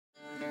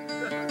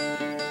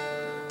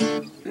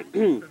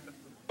Which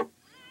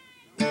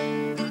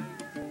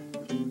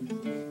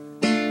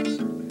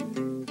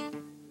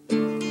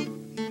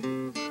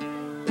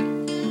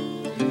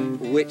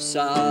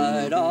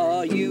side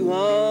are you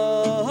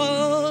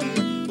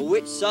on?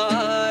 Which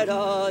side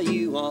are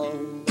you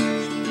on?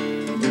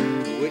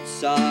 Which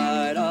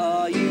side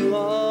are you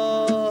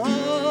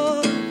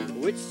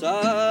on? Which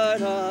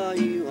side are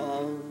you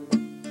on?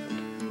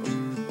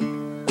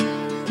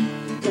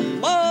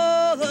 Come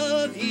all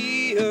of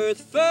ye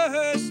earth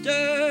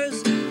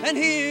firsters, and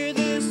hear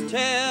this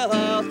tale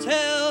I'll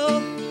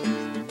tell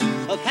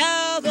of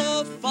how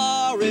the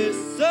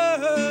Forest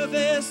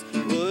Service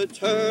would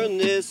turn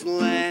this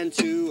land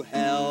to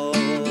hell.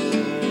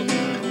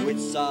 Which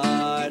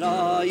side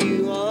are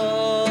you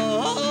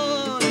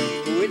on?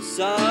 Which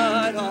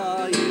side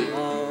are you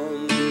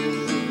on?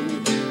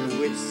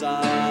 Which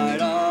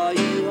side are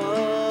you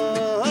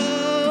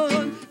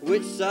on?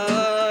 Which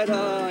side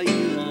are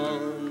you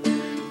on?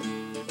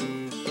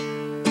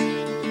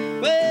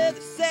 Well, they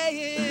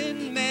say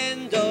in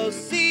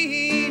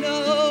Mendocino,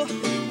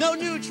 no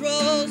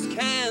neutrals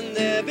can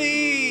there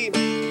be.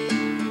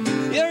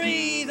 You're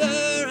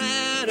either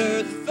an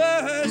earth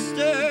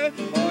firster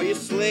or you're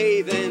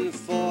slaving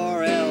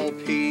for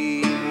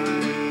LP.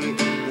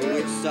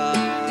 Which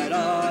side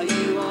are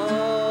you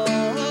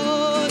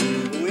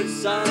on? Which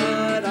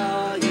side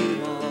are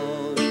you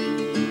on?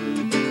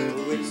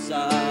 Which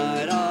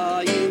side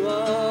are you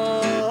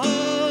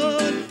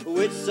on?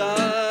 Which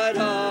side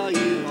are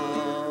you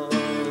on?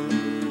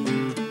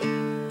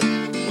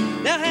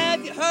 Now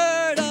have you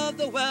heard of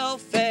the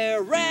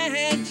welfare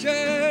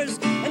ranchers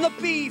and the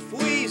beef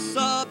we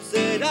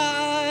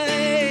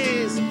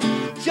subsidize?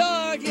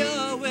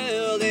 Georgia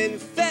will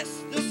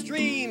infest the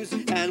streams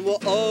and will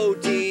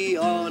OD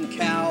on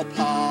cow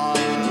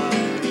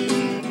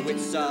pies. Which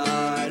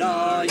side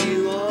are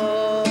you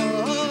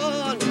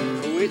on?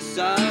 Which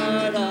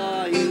side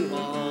are you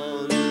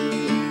on?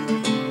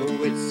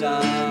 Which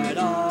side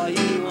are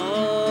you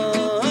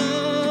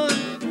on?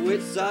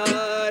 Which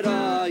side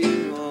are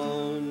you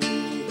on?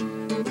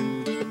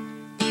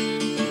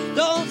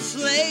 Don't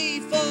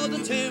slave for the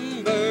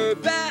timber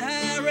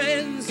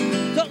barons,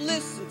 don't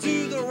listen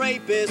to the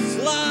rapist's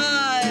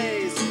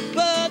lies,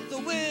 but the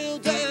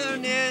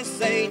wilderness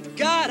ain't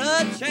got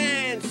a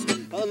chance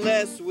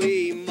unless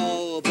we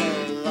mobilize.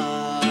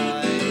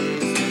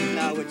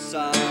 Now which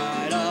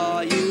side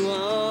are you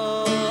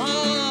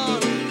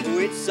on?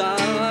 Which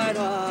side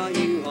are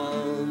you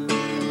on?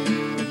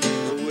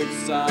 Which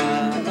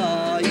side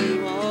are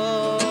you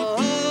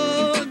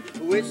on?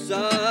 Which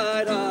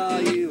side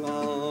are you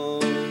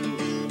on?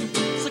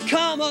 So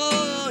come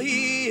all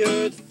ye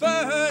earth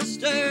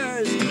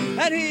firsters,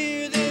 and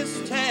hear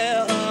this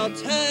tale I'll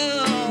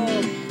tell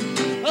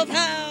of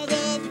how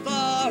the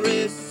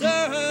Forest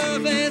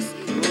Service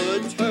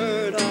would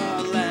turn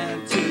our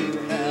land to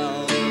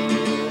hell.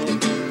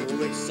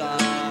 Which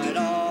side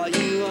are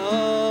you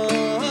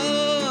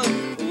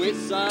on? Which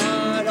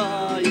side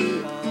are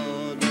you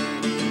on?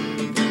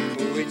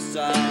 Which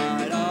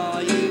side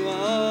are you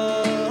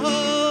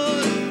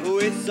on?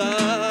 Which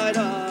side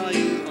are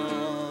you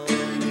on?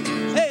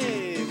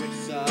 Hey, which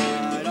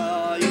side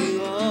are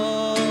you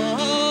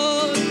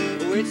on?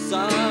 Which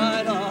side?